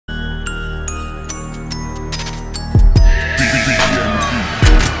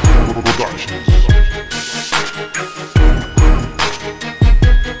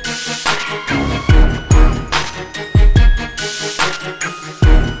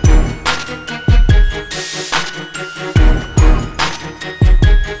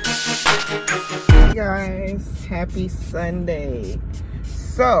happy Sunday.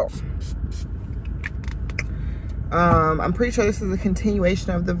 So I'm pretty sure this is a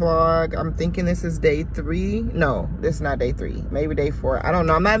continuation of the vlog. I'm thinking this is day 3. No, this is not day 3. Maybe day 4. I don't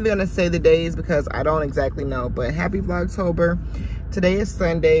know. I'm not even gonna say the days because I don't exactly know. But happy Vlogtober. Today is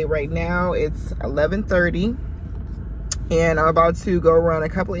Sunday. Right now it's 11:30, and I'm about to go run a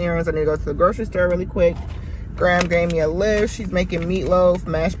couple of errands. I need to go to the grocery store really quick. Graham gave me a lift. She's making meatloaf,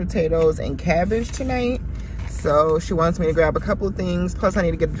 mashed potatoes, and cabbage tonight. So she wants me to grab a couple of things. Plus I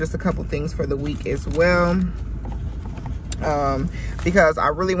need to get just a couple of things for the week as well. Because I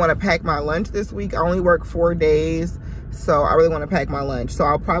really want to pack my lunch this week. I only work 4 days, so I really want to pack my lunch. So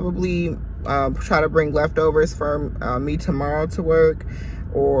I'll probably try to bring leftovers for me tomorrow to work,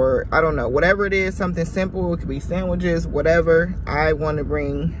 or I don't know, whatever it is, something simple. It could be sandwiches, whatever. I want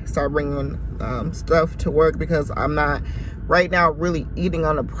to start bringing stuff to work because I'm not right now really eating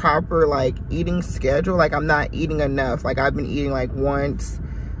on a proper like eating schedule. Like I'm not eating enough. Like I've been eating like once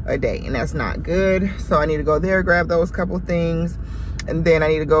a day, and that's not good. So I need to go there, grab those couple things, and then I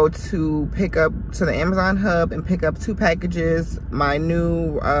need to go to pick up to the Amazon hub and pick up 2 packages. My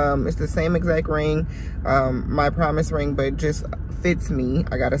new it's the same exact ring, my promise ring, but it just fits me.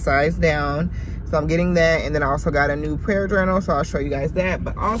 I got a size down, so I'm getting that. And then I also got a new prayer journal, so I'll show you guys that.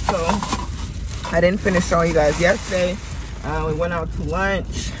 But also I didn't finish showing you guys yesterday. We went out to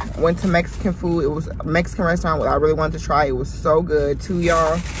lunch, went to Mexican food. It was a Mexican restaurant I really wanted to try. It was so good too,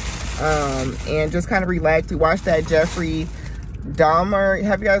 y'all. And just kind of relaxed. We watched that Jeffrey Dahmer.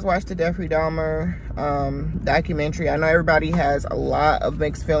 Have you guys watched the Jeffrey Dahmer documentary? I know everybody has a lot of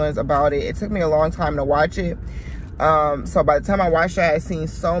mixed feelings about it. It took me a long time to watch it. So by the time I watched it, I had seen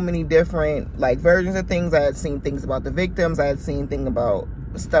so many different like versions of things. I had seen things about the victims. I had seen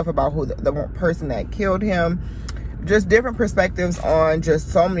stuff about who the person that killed him. Just different perspectives on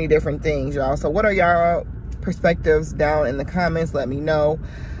just so many different things, y'all. So what are y'all perspectives down in the comments? Let me know.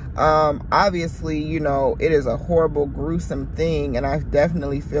 Obviously, you know, it is a horrible, gruesome thing, and I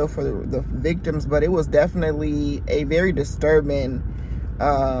definitely feel for the victims, but it was definitely a very disturbing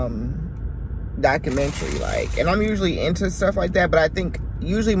documentary. Like, and I'm usually into stuff like that, but I think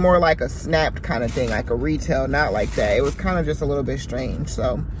usually more like a snapped kind of thing, like a retell, not like that. It was kind of just a little bit strange.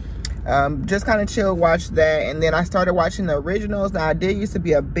 So just kind of chill, watch that. And then I started watching the originals. Now I did used to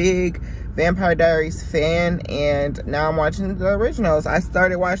be a big Vampire Diaries fan, and now I'm watching the originals. I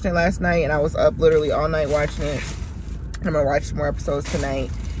started watching it last night, and I was up literally all night watching it. I'm gonna watch some more episodes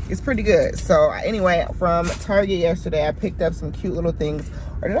tonight. It's pretty good. So anyway, from Target yesterday, I picked up some cute little things.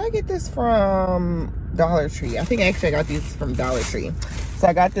 Or did I get this from Dollar Tree? I think actually I got these from Dollar Tree. So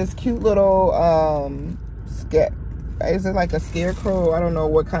I got this cute little is it like a scarecrow? I don't know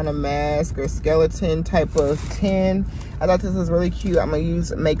what kind of mask or skeleton type of tin. I thought this was really cute. I'm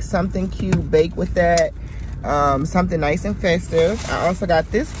gonna make something cute, bake with that. Something nice and festive. I also got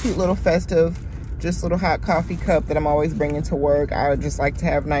this cute little festive, just little hot coffee cup that I'm always bringing to work. I would just like to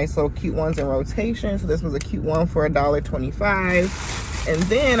have nice little cute ones in rotation. So this was a cute one for $1.25. And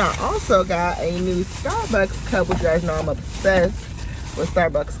then I also got a new Starbucks cup, which you guys know I'm obsessed with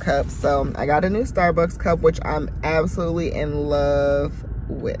Starbucks cups. So I got a new Starbucks cup, which I'm absolutely in love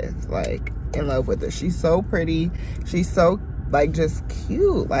with. Like, in love with it. She's so pretty. She's so like just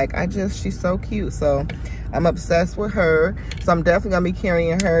cute. Like she's so cute. So I'm obsessed with her. So I'm definitely gonna be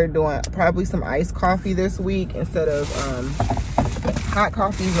carrying her, doing probably some iced coffee this week instead of hot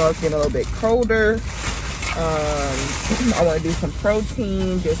coffee. You know, it's getting a little bit colder. I want to do some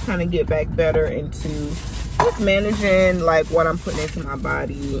protein, just kind of get back better into just managing like what I'm putting into my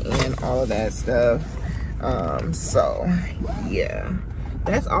body and all of that stuff. So yeah,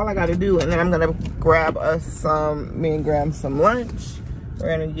 that's all I got to do. And then I'm gonna grab us me and Graham some lunch. We're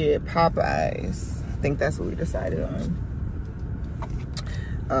gonna get Popeyes. I think that's what we decided on.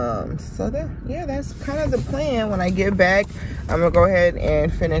 So that's kind of the plan. When I get back, I'm gonna go ahead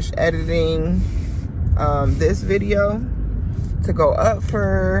and finish editing this video to go up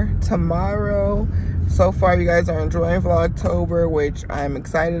for tomorrow. So far, you guys are enjoying Vlogtober, which I'm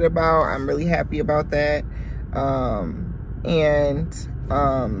excited about. I'm really happy about that.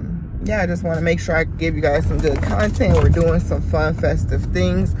 Yeah, I just want to make sure I give you guys some good content. We're doing some fun, festive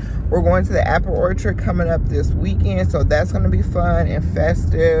things. We're going to the apple orchard coming up this weekend, so that's going to be fun and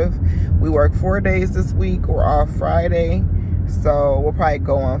festive. We work 4 days this week. We're off Friday, so we'll probably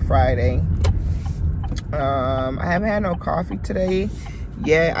go on Friday. I haven't had no coffee today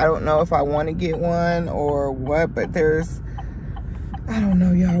yet. I don't know if I want to get one or what, but I don't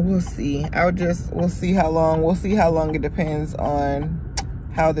know, y'all. We'll see. We'll see how long it depends on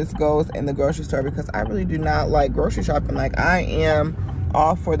how this goes in the grocery store, because I really do not like grocery shopping. Like, I am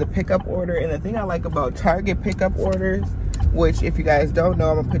off for the pickup order. And the thing I like about Target pickup orders, which if you guys don't know,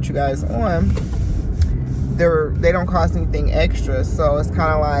 I'm gonna put you guys on, they don't cost anything extra. So it's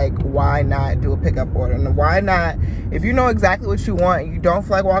kind of like, why not do a pickup order? And why not, if you know exactly what you want, you don't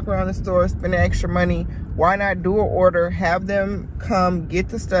feel like walking around the store spending extra money, why not do an order, have them come get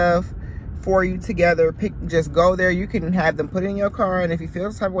the stuff for you together, just go there. You can have them put it in your car, and if you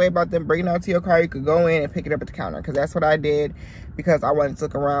feel the type of way about them bringing it out to your car, you could go in and pick it up at the counter, because that's what I did, because I wanted to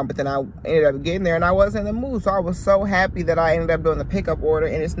look around. But then I ended up getting there and I wasn't in the mood, so I was so happy that I ended up doing the pickup order,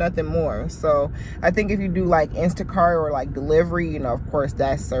 and it's nothing more. So I think if you do like Instacart or like delivery, you know, of course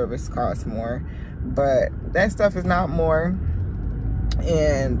that service costs more, but that stuff is not more.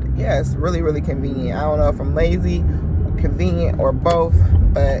 And yeah, it's really, really convenient. I don't know if I'm lazy, convenient, or both,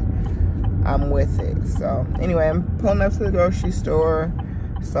 but I'm with it. So anyway, I'm pulling up to the grocery store,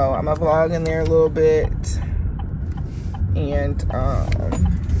 so I'm gonna vlog in there a little bit, and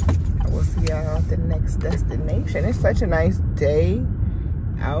we'll see y'all at the next destination. It's such a nice day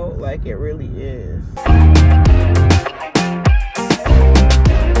out, like it really is.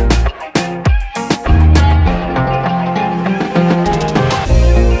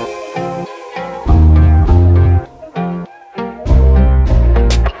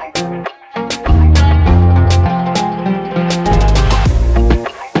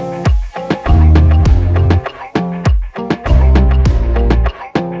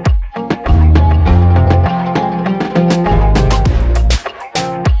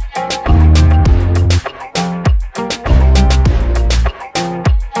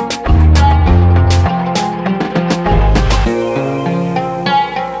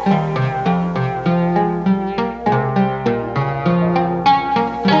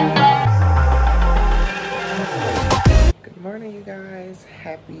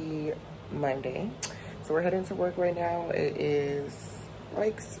 Happy Monday. So we're heading to work right now. It is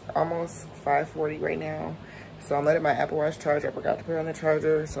like almost 5:40 right now. So I'm letting my Apple Watch charge. I forgot to put it on the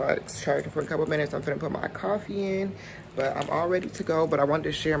charger, so it's charging for a couple minutes. I'm gonna put my coffee in, but I'm all ready to go. But I wanted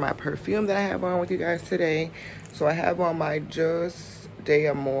to share my perfume that I have on with you guys today. So I have on my Just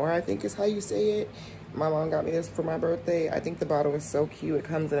Deonna, I think is how you say it. My mom got me this for my birthday. I think the bottle is so cute. It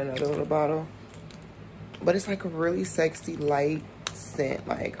comes in another little bottle, but it's like a really sexy light scent.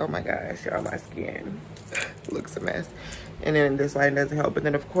 Like, oh my gosh, y'all, my skin looks a mess. And then this light doesn't help. But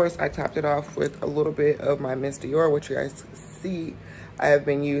then of course I topped it off with a little bit of my Miss Dior, which you guys see I have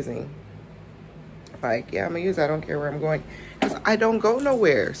been using. Like, yeah, I'm gonna use it. I don't care where I'm going, because I don't go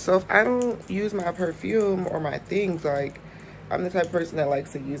nowhere. So if I don't use my perfume or my things, like, I'm the type of person that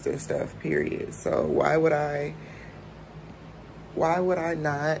likes to use their stuff, period. So why would I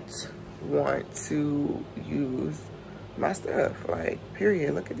not want to use my stuff? Like,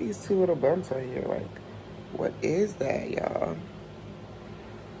 period. Look at these two little bumps right here. Like, what is that, y'all?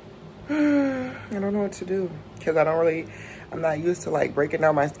 I don't know what to do, because I'm not used to like breaking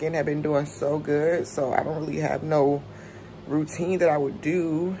down my skin. Have been doing so good, so I don't really have no routine that I would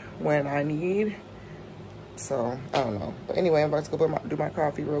do when I need. So I don't know. But anyway, I'm about to go do my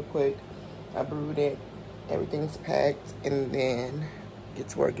coffee real quick. I brewed it, everything's packed, and then get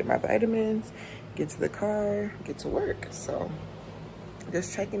to work, get my vitamins, get to the car, get to work. So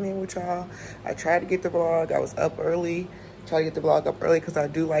just checking in with y'all. I tried to get the vlog. I was up early. Try to get the vlog up early because I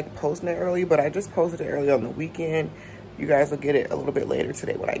do like posting it early, but I just posted it early on the weekend. You guys will get it a little bit later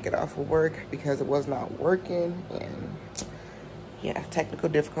today when I get off of work, because it was not working. And yeah, technical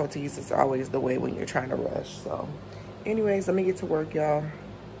difficulties is always the way when you're trying to rush. So anyways, let me get to work, y'all,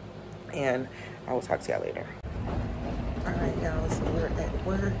 and I will talk to y'all later. All right, y'all, so we're at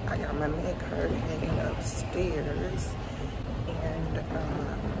work. I got my med card hanging upstairs, and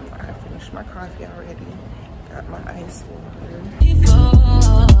I finished my coffee already. Got my ice water.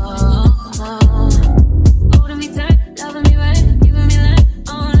 Holding me tight, loving me right, giving me life,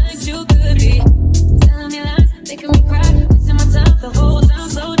 all like you could be. Telling me lies, making me cry, wasting my time the whole time,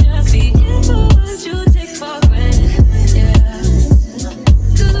 so just be. What you take for granted, yeah.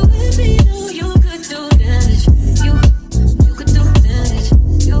 'Cause with me, you could do damage. You could do damage.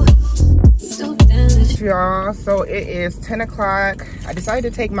 You do damage. Y'all, so it is 10 o'clock. I decided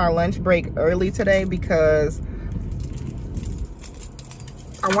to take my lunch break early today because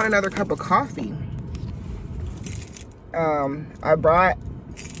I want another cup of coffee. I brought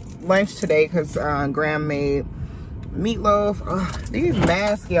lunch today because Graham made meatloaf. These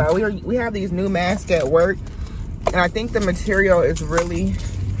masks, y'all, we have these new masks at work, and I think the material is really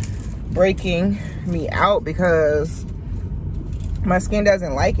breaking me out because my skin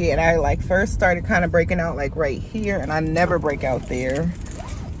doesn't like it. And I like first started kind of breaking out like right here, and I never break out there,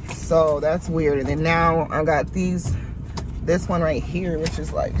 so that's weird. And then now I got these this one right here, which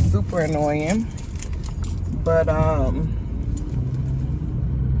is like super annoying. But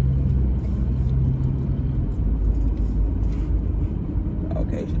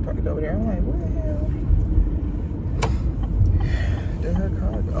okay, she parked over there. I'm like, where the hell did her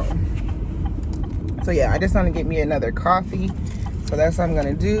car go? So yeah, I just want to get me another coffee. So that's what I'm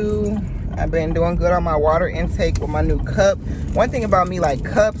gonna do. I've been doing good on my water intake with my new cup. One thing about me, like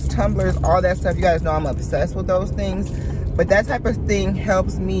cups, tumblers, all that stuff, you guys know I'm obsessed with those things. But that type of thing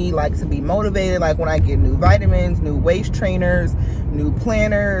helps me like to be motivated, like when I get new vitamins, new waist trainers, new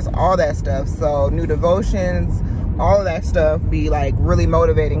planners, all that stuff. So new devotions, all of that stuff be like really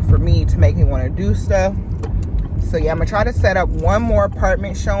motivating for me to make me want to do stuff. So yeah, I'm gonna try to set up one more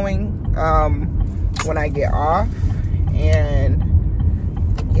apartment showing when I get off. And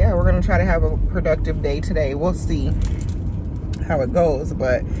yeah, we're gonna try to have a productive day today. We'll see how it goes,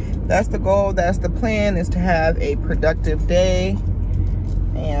 but that's the goal, that's the plan, is to have a productive day.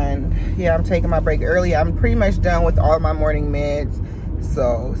 And yeah, I'm taking my break early. I'm pretty much done with all my morning meds,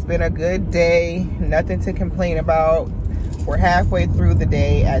 so it's been a good day, nothing to complain about. We're halfway through the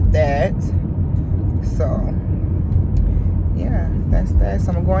day at that. So yeah, that's that.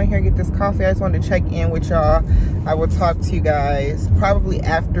 So I'm going here and get this coffee. I just wanted to check in with y'all. I will talk to you guys probably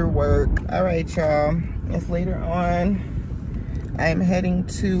after work. All right, y'all, it's later on. I'm heading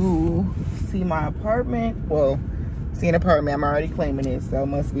to see my apartment. Well, see an apartment. I'm already claiming it, so it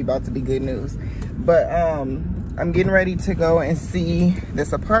must be about to be good news. But I'm getting ready to go and see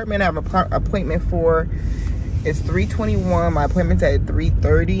this apartment I have an appointment for. It's 3:21. My appointment's at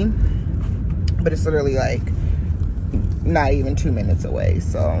 3:30, but it's literally like not even 2 minutes away,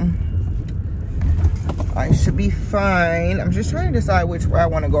 so I should be fine. I'm just trying to decide which way I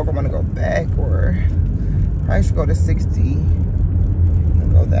want to go. If I want to go back, or I should go to 60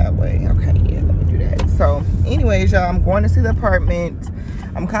 and go that way. Okay, yeah, let me do that. So anyways, y'all, I'm going to see the apartment.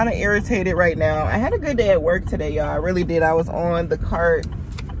 I'm kind of irritated right now. I had a good day at work today, y'all. I really did. I was on the cart,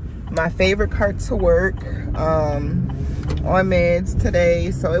 my favorite cart to work, on meds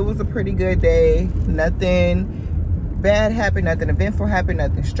today. So it was a pretty good day. Nothing bad happened, nothing eventful happened,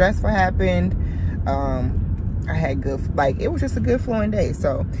 nothing stressful happened. I had good, like, it was just a good flowing day,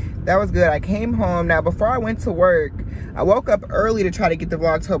 so that was good. I came home. Now before I went to work, I woke up early to try to get the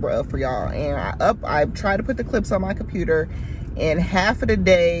Vlogtober up for y'all, and I tried to put the clips on my computer, and half of the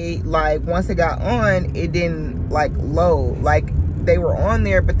day, like once it got on, it didn't like load. Like they were on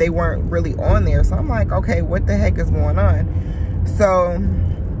there, but they weren't really on there. So I'm like, okay, what the heck is going on? So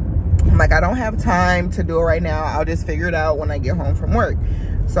I'm like, I don't have time to do it right now. I'll just figure it out when I get home from work.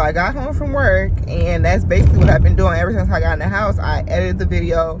 So I got home from work, and that's basically what I've been doing ever since I got in the house. I edited the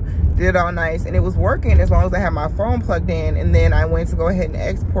video, did it all nice, and it was working as long as I had my phone plugged in. And then I went to go ahead and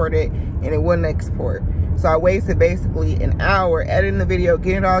export it, and it wouldn't export. So I wasted basically an hour editing the video,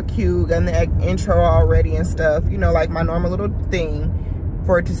 getting it all cute, getting the intro all ready and stuff, you know, like my normal little thing,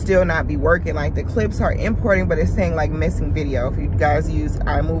 for it to still not be working. Like the clips are importing, but it's saying like missing video if you guys use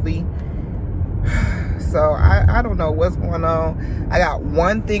iMovie. So I don't know what's going on. I got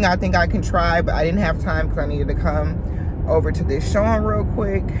one thing I think I can try, but I didn't have time because I needed to come over to this showing real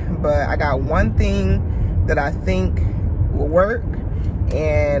quick. But I got one thing that I think will work,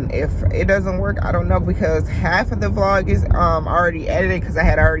 and if it doesn't work, I don't know, because half of the vlog is already edited, because I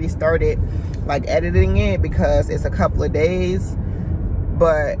had already started like editing it because it's a couple of days.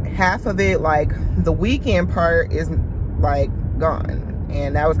 But half of it, like the weekend part, is like gone,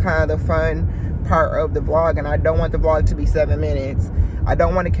 and that was kind of the fun part of the vlog. And I don't want the vlog to be 7 minutes. I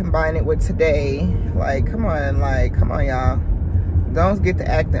don't want to combine it with today. Like, come on, y'all. Don't get to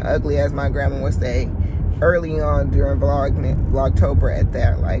acting ugly, as my grandma would say, early on during Vlogtober at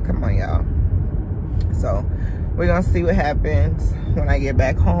that. Like, come on, y'all. So we're gonna see what happens when I get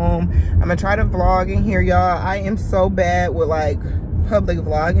back home. I'm gonna try to vlog in here, y'all. I am so bad with like public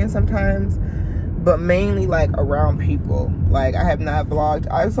vlogging sometimes, but mainly like around people. Like I have not vlogged.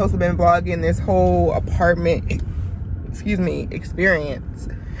 I was supposed to have been vlogging this whole apartment, excuse me, experience,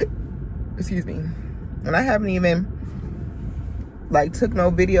 excuse me, and I haven't even like took no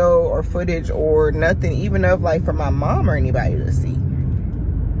video or footage or nothing, even of like for my mom or anybody to see.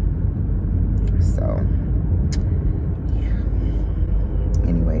 So yeah,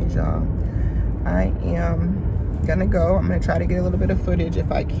 anyways, y'all, I am gonna go. I'm gonna try to get a little bit of footage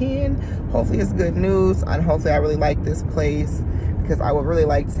if I can. Hopefully it's good news, and hopefully I really like this place, because I would really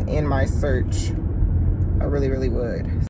like to end my search. I really would.